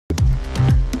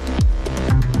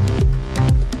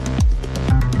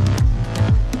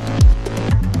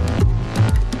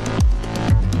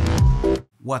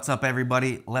What's up,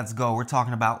 everybody? Let's go. We're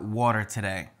talking about water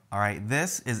today. All right,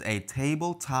 this is a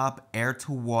tabletop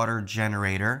air-to-water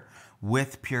generator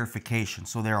with purification.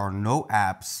 So there are no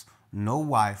apps, no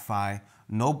Wi-Fi,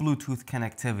 no Bluetooth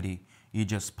connectivity. You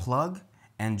just plug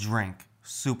and drink.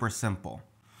 Super simple.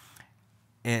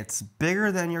 It's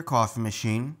bigger than your coffee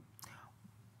machine,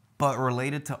 but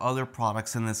related to other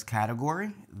products in this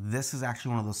category, this is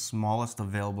actually one of the smallest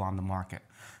available on the market.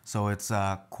 So it's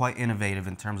quite innovative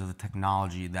in terms of the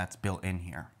technology that's built in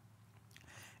here.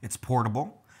 It's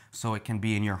portable, so it can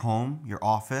be in your home, your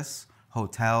office,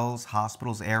 hotels,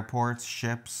 hospitals, airports,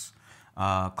 ships,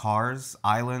 cars,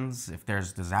 islands, if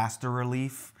there's disaster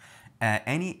relief,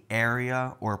 any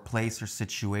area or place or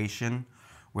situation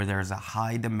where there's a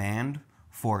high demand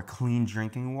for clean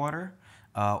drinking water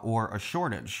or a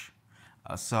shortage.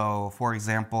 So for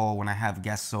example, when I have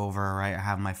guests over, right, I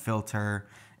have my filter,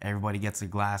 everybody gets a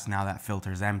glass, now that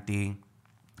filter's empty.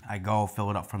 I go fill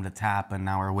it up from the tap and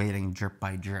now we're waiting drip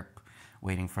by drip,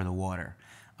 waiting for the water.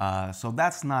 So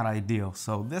that's not ideal.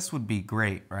 So this would be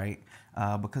great, right?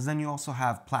 Because then you also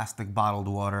have plastic bottled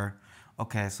water.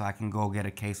 Okay, so I can go get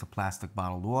a case of plastic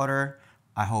bottled water.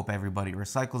 I hope everybody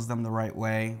recycles them the right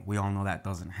way. We all know that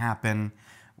doesn't happen.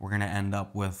 We're gonna end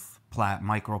up with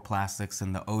microplastics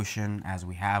in the ocean, as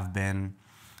we have been.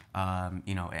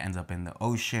 You know, it ends up in the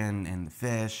ocean, in the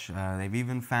fish. They've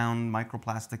even found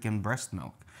microplastic in breast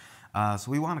milk.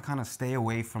 So we want to kind of stay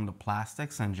away from the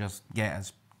plastics and just get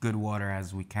as good water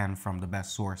as we can from the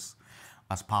best source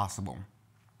as possible.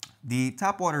 The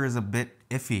tap water is a bit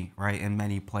iffy, right, in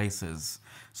many places.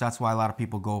 So that's why a lot of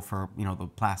people go for, you know, the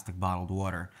plastic bottled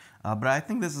water. But I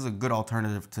think this is a good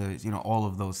alternative to, you know, all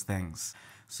of those things.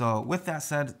 So with that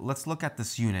said, let's look at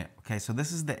this unit. Okay, so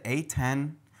this is the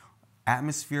A10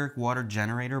 atmospheric water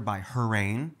generator by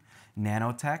HurRain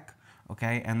NanoTech.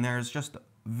 Okay, and there's just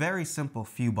very simple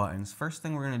few buttons. First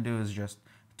thing we're gonna do is just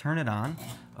turn it on.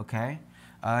 Okay.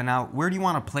 Now, where do you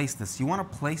want to place this? You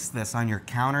want to place this on your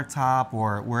countertop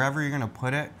or wherever you're going to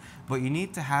put it, but you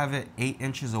need to have it 8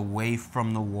 inches away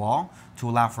from the wall to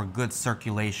allow for good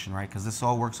circulation, right? Because this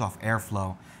all works off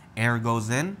airflow. Air goes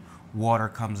in, water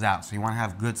comes out. So you want to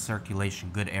have good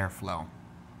circulation, good airflow.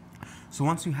 So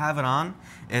once you have it on,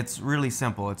 it's really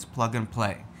simple. It's plug and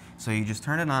play. So you just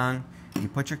turn it on, you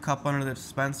put your cup under the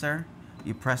dispenser,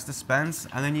 you press dispense,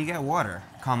 and then you get water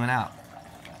coming out.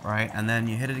 Right, and then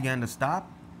you hit it again to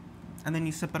stop, and then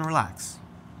you sip and relax.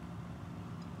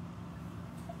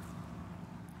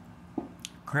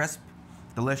 Crisp,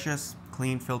 delicious,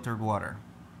 clean filtered water.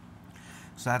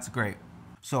 So that's great.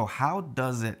 So how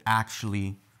does it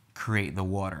actually create the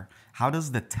water? How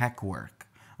does the tech work?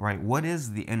 Right, what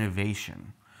is the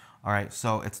innovation? All right,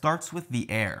 so it starts with the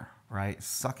air, right?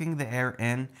 Sucking the air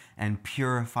in and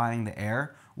purifying the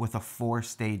air with a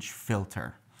 4-stage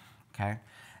filter, okay?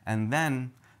 And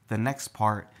then the next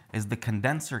part is the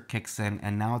condenser kicks in,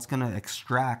 and now it's going to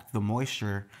extract the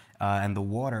moisture and the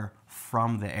water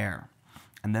from the air.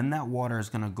 And then that water is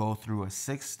going to go through a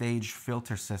 6-stage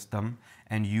filter system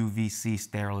and UVC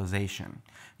sterilization.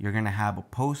 You're going to have a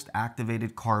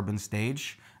post-activated carbon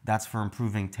stage. That's for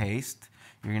improving taste.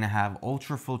 You're going to have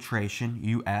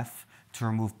ultrafiltration, UF, to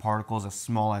remove particles as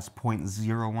small as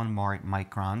 0.01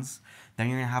 microns. Then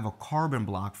you're going to have a carbon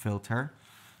block filter.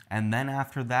 And then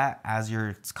after that, as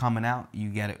it's coming out, you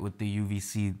get it with the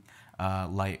UVC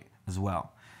light as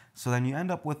well. So then you end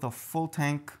up with a full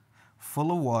tank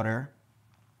full of water,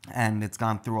 and it's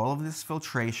gone through all of this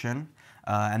filtration.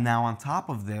 And now on top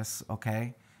of this,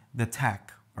 okay, the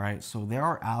tech, right? So there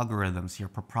are algorithms here,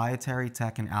 proprietary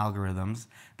tech and algorithms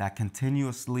that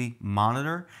continuously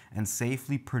monitor and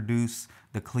safely produce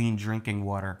the clean drinking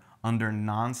water under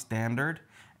non-standard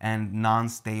and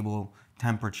non-stable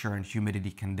temperature and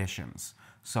humidity conditions.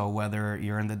 So whether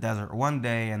you're in the desert one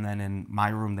day and then in my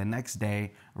room the next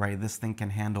day, right, this thing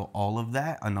can handle all of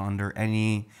that and under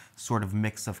any sort of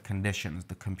mix of conditions.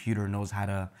 The computer knows how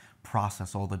to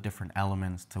process all the different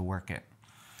elements to work it.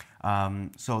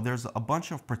 So there's a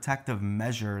bunch of protective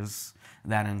measures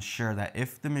that ensure that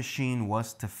if the machine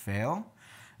was to fail,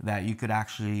 that you could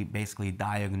actually basically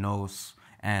diagnose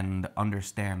and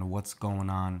understand what's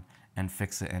going on and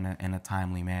fix it in a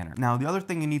timely manner. Now, the other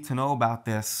thing you need to know about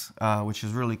this, which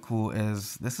is really cool,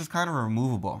 is this is kind of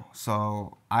removable.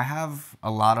 So I have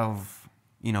a lot of,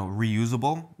 you know,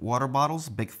 reusable water bottles,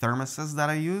 big thermoses that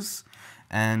I use,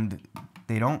 and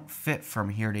they don't fit from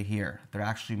here to here. They're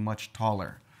actually much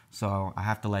taller. So I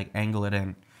have to like angle it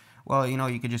in. Well, you know,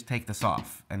 you could just take this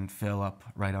off and fill up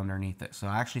right underneath it. So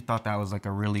I actually thought that was like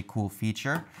a really cool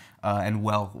feature and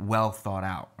well thought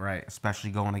out, right? Especially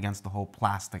going against the whole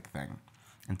plastic thing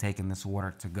and taking this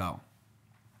water to go.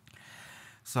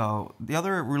 So the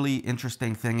other really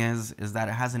interesting thing is that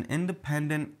it has an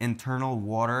independent internal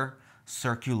water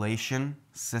circulation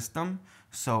system.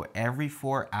 So every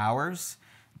 4 hours,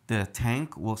 the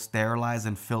tank will sterilize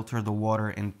and filter the water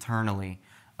internally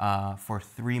for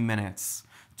 3 minutes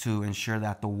to ensure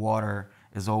that the water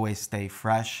is always stay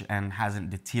fresh and hasn't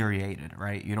deteriorated,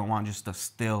 right? You don't want just a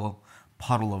still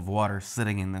puddle of water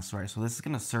sitting in this, right? So this is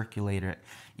gonna circulate it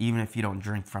even if you don't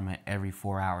drink from it every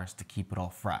 4 hours to keep it all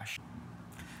fresh.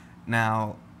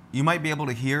 Now, you might be able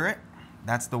to hear it.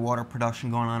 That's the water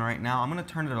production going on right now. I'm gonna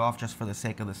turn it off just for the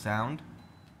sake of the sound.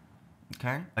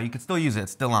 Okay? You can still use it,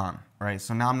 it's still on, right?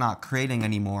 So now I'm not creating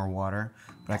any more water,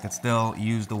 but I could still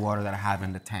use the water that I have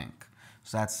in the tank.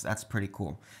 So that's pretty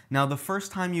cool. Now, the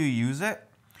first time you use it,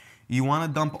 you wanna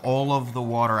dump all of the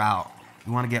water out.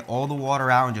 You wanna get all the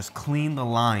water out and just clean the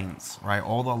lines, right?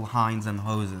 All the lines and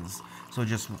hoses. So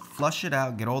just flush it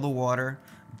out, get all the water,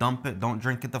 dump it, don't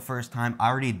drink it the first time. I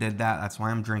already did that, that's why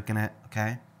I'm drinking it,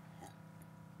 okay?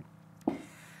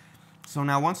 So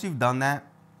now once you've done that,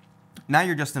 now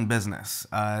you're just in business.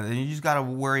 You just gotta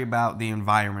worry about the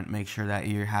environment, make sure that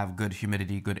you have good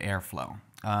humidity, good airflow.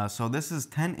 So this is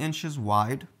 10 inches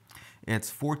wide, it's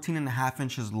 14.5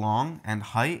 inches long, and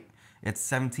height, it's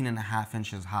 17.5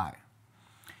 inches high.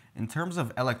 In terms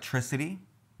of electricity,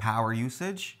 power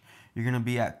usage, you're gonna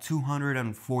be at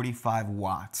 245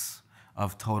 watts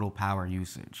of total power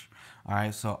usage. All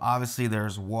right, so obviously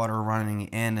there's water running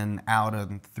in and out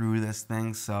and through this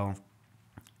thing, so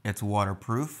it's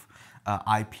waterproof.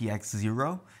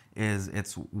 IPX0 is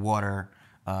its water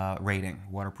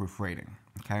waterproof rating,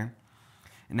 okay?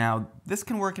 Now, this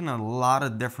can work in a lot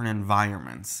of different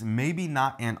environments. Maybe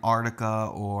not Antarctica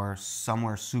or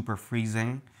somewhere super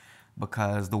freezing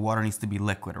because the water needs to be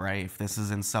liquid, right? If this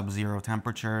is in sub-zero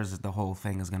temperatures, the whole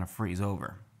thing is gonna freeze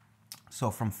over. So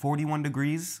from 41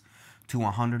 degrees to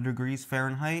 100 degrees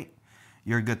Fahrenheit,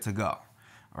 you're good to go.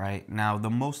 Right? Now, the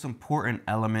most important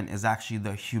element is actually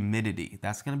the humidity.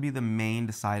 That's going to be the main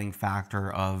deciding factor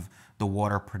of the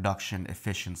water production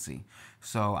efficiency.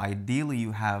 So ideally,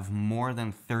 you have more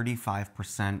than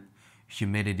 35%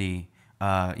 humidity,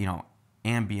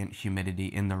 ambient humidity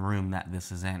in the room that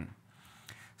this is in.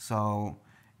 So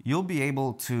you'll be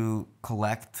able to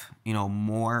collect,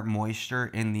 more moisture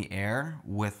in the air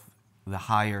with the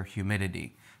higher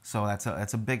humidity. So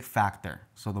that's a big factor.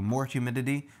 So the more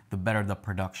humidity, the better the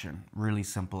production. Really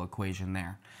simple equation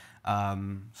there.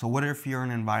 So what if you're in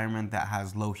an environment that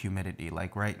has low humidity?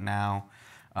 Like right now,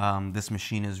 this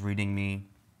machine is reading me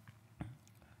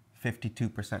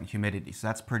 52% humidity, so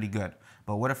that's pretty good.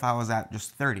 But what if I was at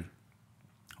just 30?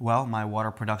 Well, my water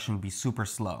production would be super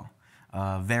slow.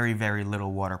 Very, very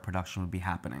little water production would be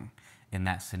happening in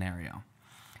that scenario.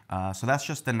 So that's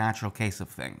just the natural case of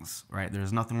things, right?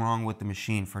 There's nothing wrong with the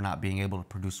machine for not being able to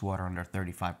produce water under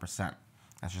 35%.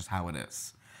 That's just how it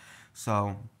is.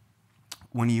 So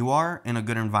when you are in a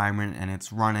good environment and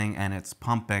it's running and it's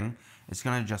pumping, it's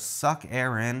gonna just suck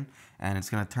air in and it's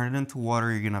gonna turn it into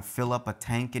water. You're gonna fill up a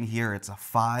tank in here. It's a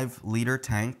 5-liter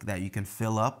tank that you can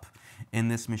fill up in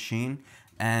this machine.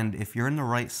 And if you're in the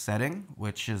right setting,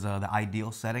 which is the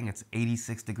ideal setting, it's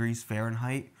 86 degrees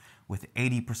Fahrenheit with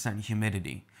 80%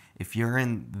 humidity. If you're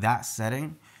in that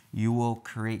setting, you will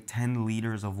create 10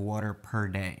 liters of water per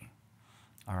day.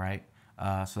 All right,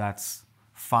 so that's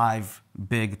 5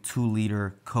 big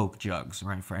 2-liter Coke jugs,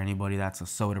 right? For anybody that's a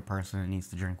soda person and needs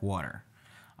to drink water.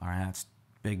 All right, that's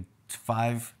big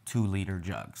 5 2-liter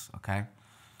jugs, okay?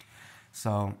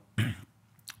 So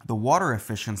the water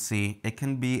efficiency, it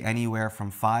can be anywhere from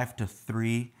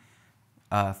 3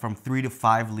 to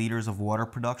 5 liters of water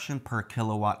production per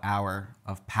kilowatt hour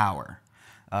of power.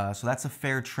 So that's a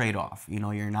fair trade-off.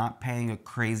 You're not paying a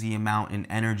crazy amount in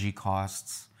energy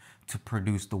costs to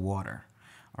produce the water,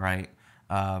 all right?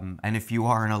 And if you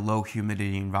are in a low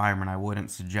humidity environment, I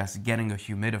wouldn't suggest getting a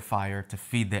humidifier to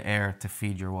feed the air to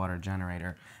feed your water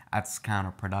generator. That's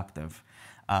counterproductive.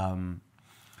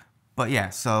 But yeah,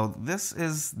 so this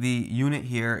is the unit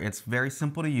here. It's very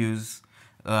simple to use.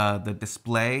 The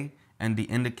display and the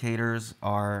indicators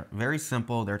are very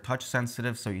simple. They're touch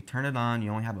sensitive, so you turn it on,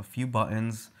 you only have a few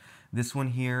buttons. This one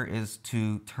here is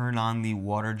to turn on the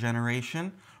water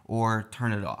generation or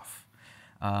turn it off.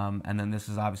 And then this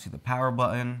is obviously the power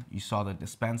button. You saw the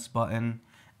dispense button.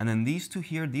 And then these two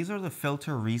here, these are the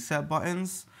filter reset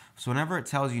buttons. So whenever it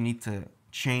tells you need to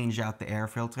change out the air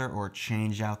filter or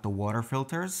change out the water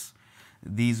filters,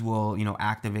 these will,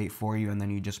 activate for you, and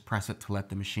then you just press it to let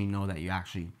the machine know that you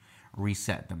actually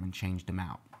reset them and change them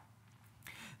out.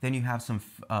 Then you have some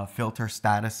filter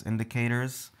status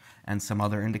indicators and some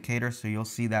other indicators. So you'll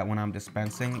see that when I'm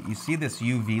dispensing, you see this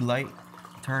UV light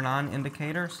turn on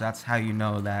indicator, so that's how you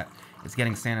know that it's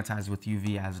getting sanitized with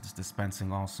UV as it's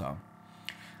dispensing also.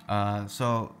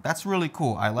 So that's really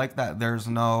cool. I like that there's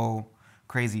no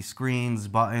crazy screens,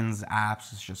 buttons,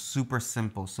 apps. It's just super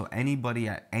simple. So anybody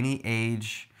at any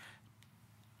age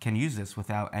can use this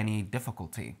without any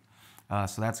difficulty.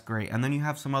 So that's great. And then you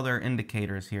have some other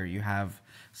indicators here. You have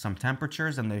some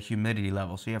temperatures and the humidity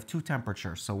level. So you have two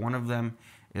temperatures. So one of them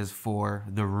is for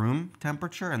the room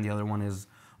temperature and the other one is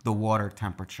the water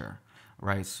temperature,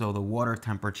 right? So the water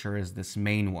temperature is this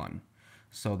main one.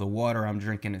 So the water I'm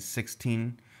drinking is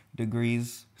 16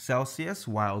 degrees Celsius,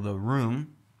 while the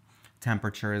room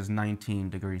temperature is 19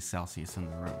 degrees Celsius in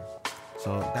the room.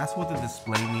 So that's what the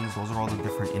display means. Those are all the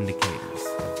different indicators.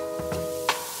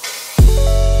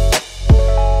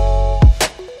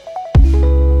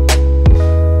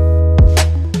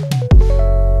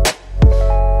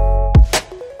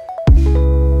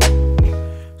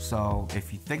 So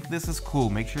if you think this is cool,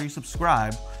 make sure you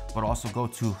subscribe, but also go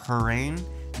to HurRain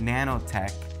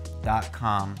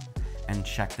NanoTech.com and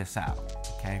check this out.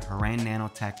 Okay, HurRain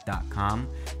NanoTech.com.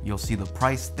 You'll see the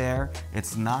price there.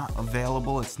 It's not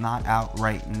available, it's not out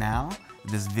right now.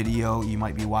 This video you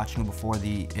might be watching before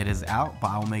it is out,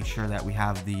 but I'll make sure that we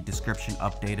have the description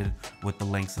updated with the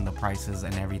links and the prices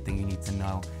and everything you need to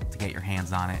know to get your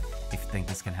hands on it if you think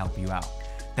this can help you out.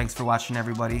 Thanks for watching,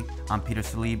 everybody. I'm Peter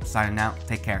Salib, signing out.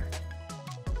 Take care.